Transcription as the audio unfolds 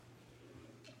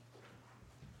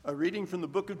A reading from the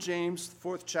book of James, the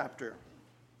 4th chapter.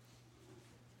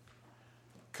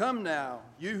 Come now,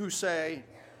 you who say,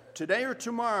 today or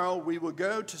tomorrow we will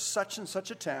go to such and such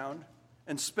a town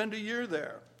and spend a year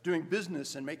there, doing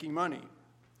business and making money.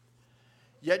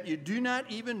 Yet you do not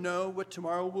even know what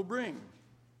tomorrow will bring.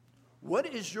 What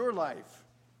is your life?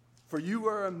 For you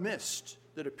are a mist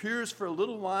that appears for a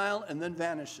little while and then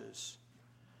vanishes.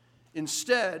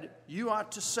 Instead, you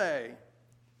ought to say,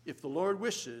 if the Lord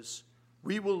wishes,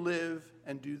 we will live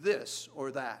and do this or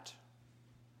that.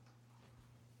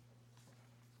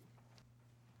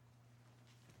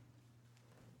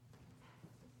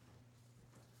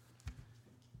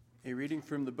 A reading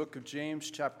from the book of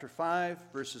James, chapter 5,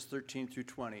 verses 13 through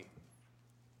 20.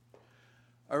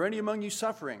 Are any among you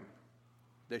suffering?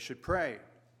 They should pray.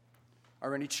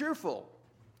 Are any cheerful?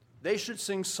 They should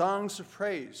sing songs of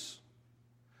praise.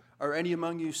 Are any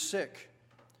among you sick?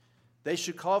 They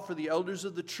should call for the elders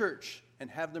of the church and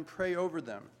have them pray over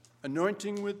them,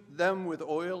 anointing them with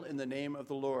oil in the name of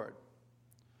the Lord.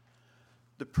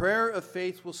 The prayer of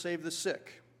faith will save the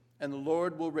sick, and the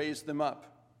Lord will raise them up.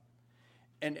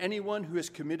 And anyone who has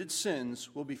committed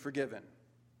sins will be forgiven.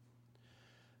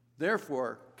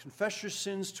 Therefore, confess your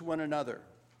sins to one another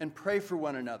and pray for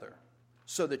one another,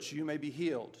 so that you may be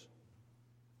healed.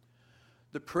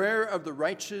 The prayer of the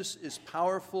righteous is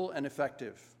powerful and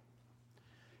effective.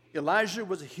 Elijah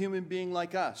was a human being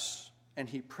like us, and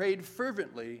he prayed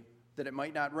fervently that it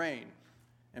might not rain.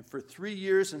 And for 3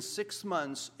 years and 6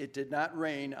 months it did not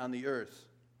rain on the earth.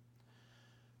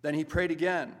 Then he prayed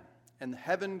again, and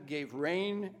heaven gave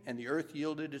rain, and the earth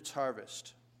yielded its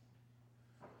harvest.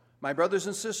 My brothers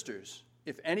and sisters,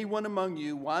 if anyone among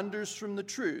you wanders from the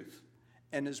truth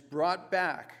and is brought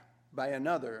back by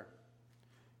another,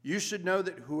 you should know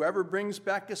that whoever brings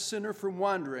back a sinner from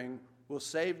wandering will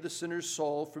save the sinner's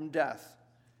soul from death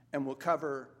and will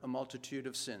cover a multitude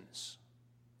of sins.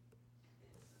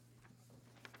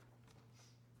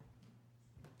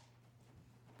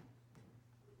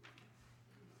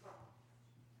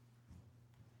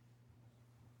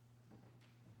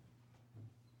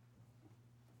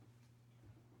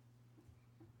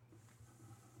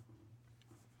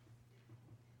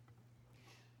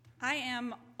 I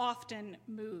am often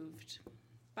moved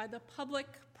by the public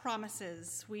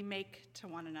promises we make to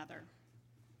one another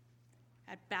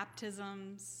at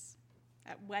baptisms,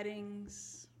 at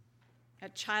weddings,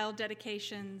 at child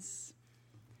dedications,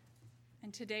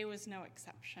 and today was no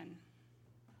exception.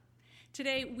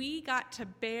 Today, we got to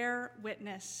bear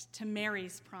witness to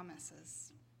Mary's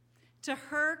promises, to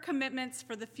her commitments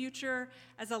for the future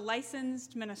as a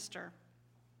licensed minister.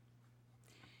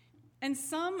 And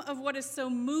some of what is so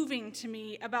moving to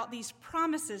me about these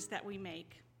promises that we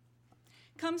make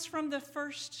comes from the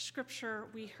first scripture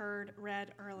we heard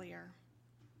read earlier.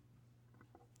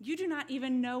 You do not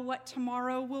even know what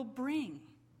tomorrow will bring.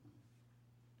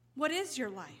 What is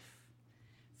your life?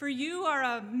 For you are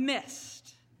a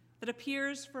mist that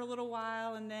appears for a little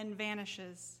while and then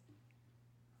vanishes.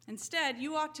 Instead,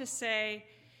 you ought to say,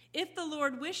 if the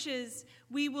Lord wishes,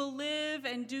 we will live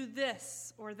and do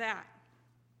this or that.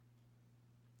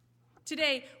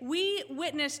 Today, we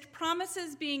witnessed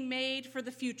promises being made for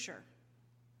the future,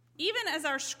 even as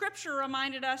our scripture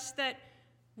reminded us that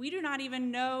we do not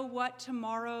even know what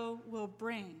tomorrow will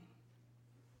bring.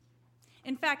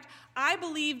 In fact, I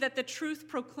believe that the truth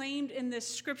proclaimed in this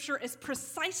scripture is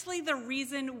precisely the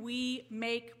reason we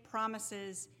make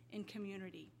promises in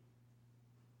community.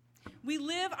 We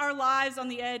live our lives on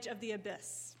the edge of the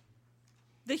abyss.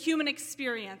 The human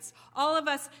experience, all of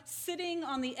us sitting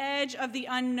on the edge of the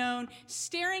unknown,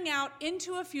 staring out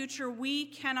into a future we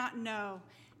cannot know.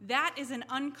 That is an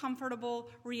uncomfortable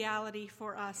reality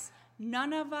for us.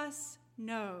 None of us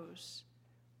knows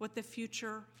what the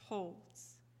future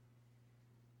holds.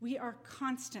 We are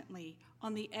constantly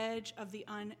on the edge of the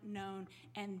unknown,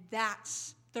 and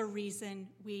that's the reason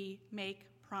we make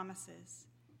promises.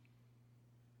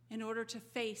 In order to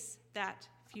face that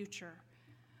future.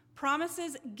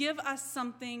 Promises give us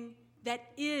something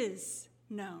that is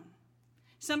known,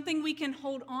 something we can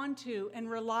hold on to and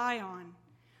rely on.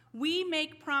 We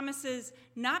make promises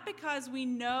not because we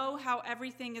know how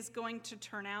everything is going to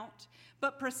turn out,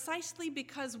 but precisely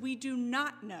because we do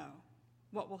not know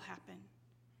what will happen.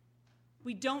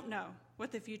 We don't know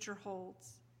what the future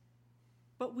holds,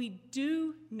 but we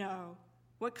do know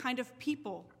what kind of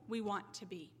people we want to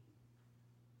be,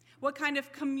 what kind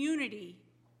of community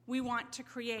we want to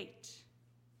create.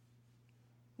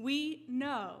 We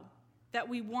know that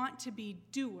we want to be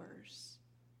doers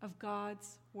of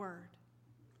God's word.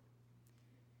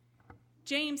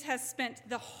 James has spent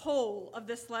the whole of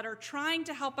this letter trying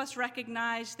to help us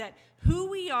recognize that who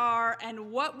we are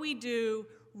and what we do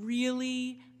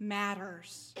really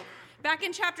matters. Back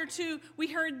in chapter 2, we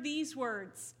heard these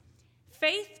words: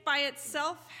 faith by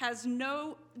itself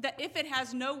if it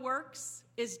has no works,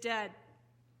 is dead.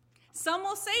 Some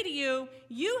will say to you,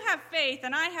 you have faith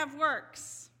and I have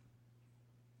works.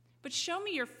 But show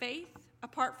me your faith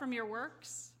apart from your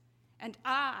works, and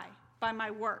I, by my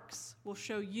works, will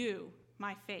show you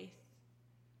my faith.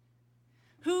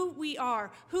 Who we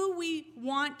are, who we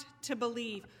want to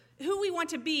believe, who we want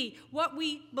to be, what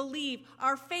we believe,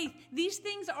 our faith, these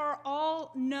things are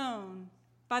all known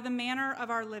by the manner of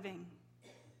our living.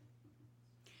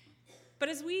 But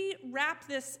as we wrap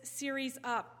this series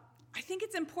up, I think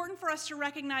it's important for us to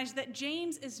recognize that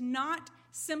James is not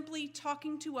simply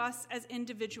talking to us as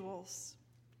individuals.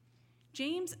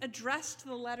 James addressed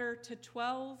the letter to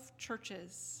 12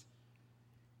 churches.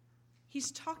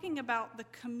 He's talking about the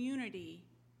community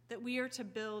that we are to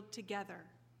build together.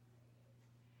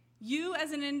 You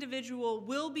as an individual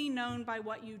will be known by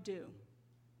what you do,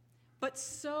 but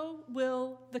so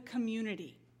will the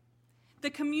community. The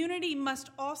community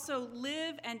must also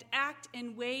live and act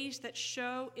in ways that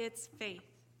show its faith.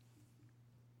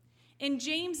 In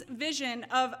James' vision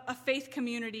of a faith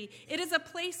community, it is a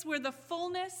place where the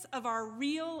fullness of our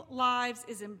real lives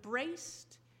is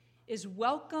embraced, is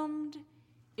welcomed,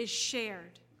 is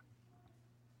shared.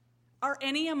 Are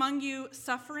any among you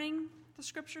suffering, the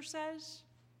scripture says?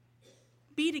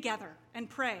 Be together and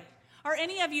pray. Are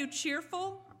any of you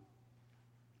cheerful?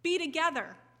 Be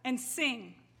together and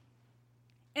sing.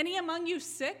 Any among you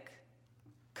sick?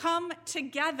 Come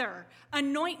together,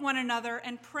 anoint one another,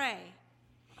 and pray.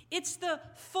 It's the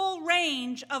full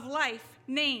range of life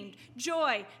named: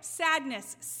 joy,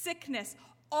 sadness, sickness.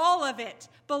 All of it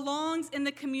belongs in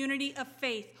the community of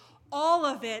faith. All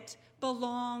of it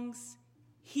belongs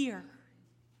here.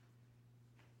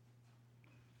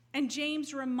 And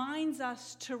James reminds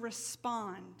us to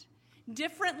respond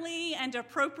differently and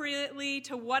appropriately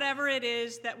to whatever it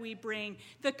is that we bring.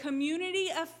 The community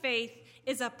of faith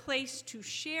is a place to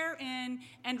share in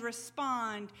and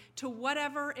respond to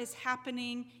whatever is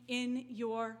happening in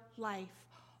your life.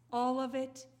 All of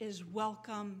it is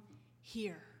welcome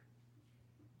here.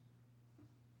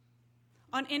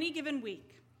 On any given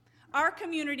week, our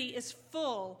community is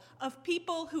full of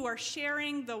people who are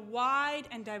sharing the wide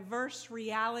and diverse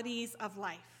realities of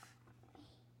life.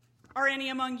 Are any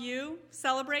among you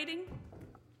celebrating?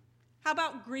 How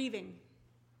about grieving?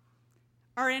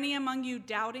 Are any among you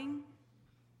doubting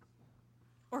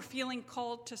or feeling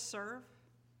called to serve?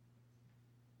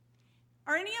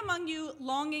 Are any among you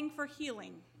longing for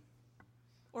healing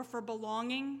or for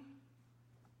belonging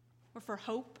or for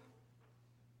hope?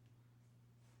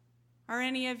 Are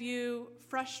any of you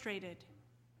frustrated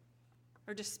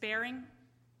or despairing?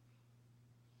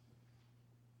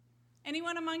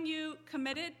 Anyone among you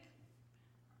committed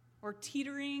or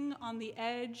teetering on the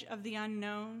edge of the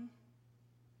unknown?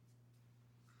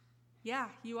 Yeah,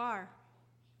 you are.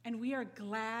 And we are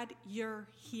glad you're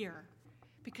here,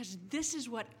 because this is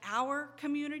what our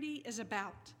community is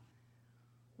about: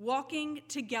 walking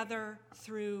together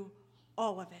through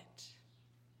all of it.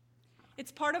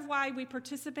 It's part of why we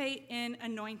participate in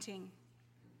anointing.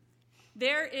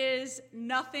 There is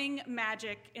nothing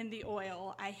magic in the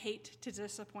oil. I hate to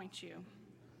disappoint you.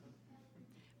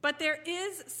 But there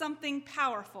is something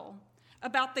powerful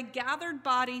about the gathered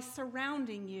body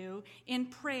surrounding you in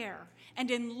prayer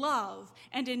and in love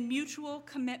and in mutual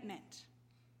commitment.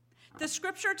 The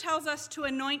scripture tells us to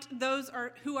anoint those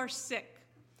who are sick,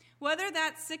 whether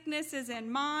that sickness is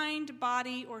in mind,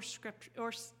 body, or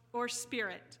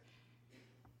spirit.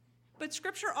 But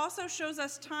scripture also shows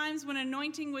us times when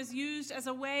anointing was used as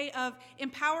a way of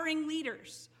empowering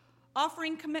leaders,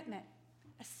 offering commitment,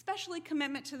 especially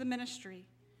commitment to the ministry.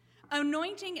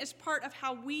 Anointing is part of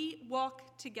how we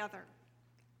walk together,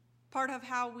 part of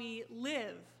how we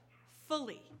live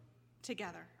fully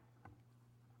together.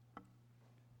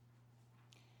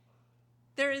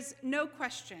 There is no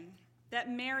question that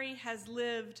Mary has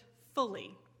lived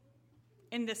fully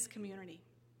in this community.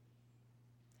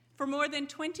 For more than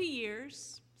 20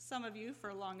 years, some of you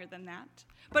for longer than that,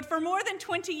 but for more than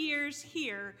 20 years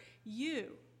here,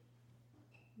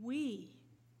 we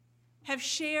have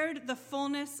shared the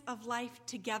fullness of life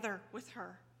together with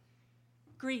her.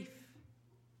 Grief,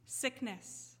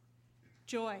 sickness,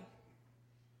 joy,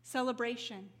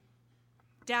 celebration,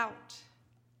 doubt,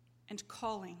 and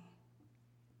calling.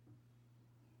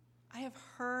 I have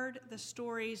heard the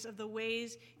stories of the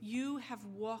ways you have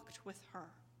walked with her,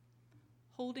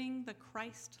 holding the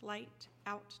Christ light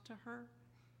out to her.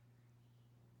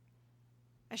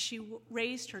 as she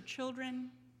raised her children,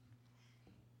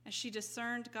 as she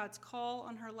discerned God's call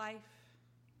on her life,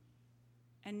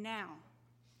 and now,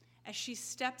 as she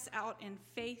steps out in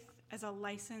faith as a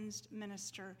licensed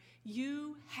minister.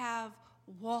 You have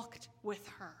walked with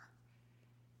her,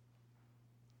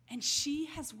 and she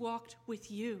has walked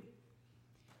with you,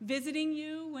 visiting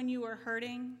you when you were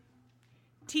hurting,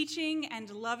 teaching and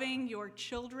loving your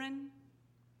children,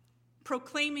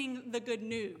 proclaiming the good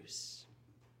news,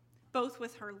 both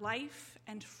with her life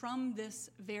and from this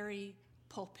very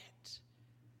pulpit.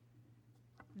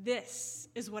 This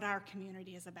is what our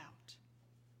community is about.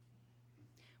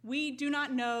 We do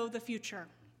not know the future,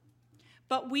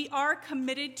 but we are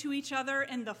committed to each other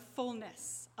in the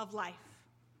fullness of life,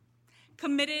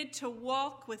 committed to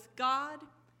walk with God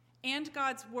and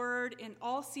God's word in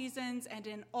all seasons and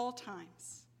in all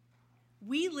times.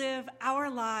 We live our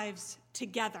lives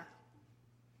together,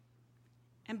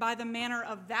 and by the manner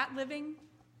of that living,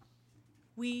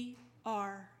 we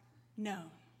are known.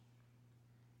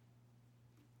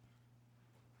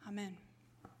 Amen.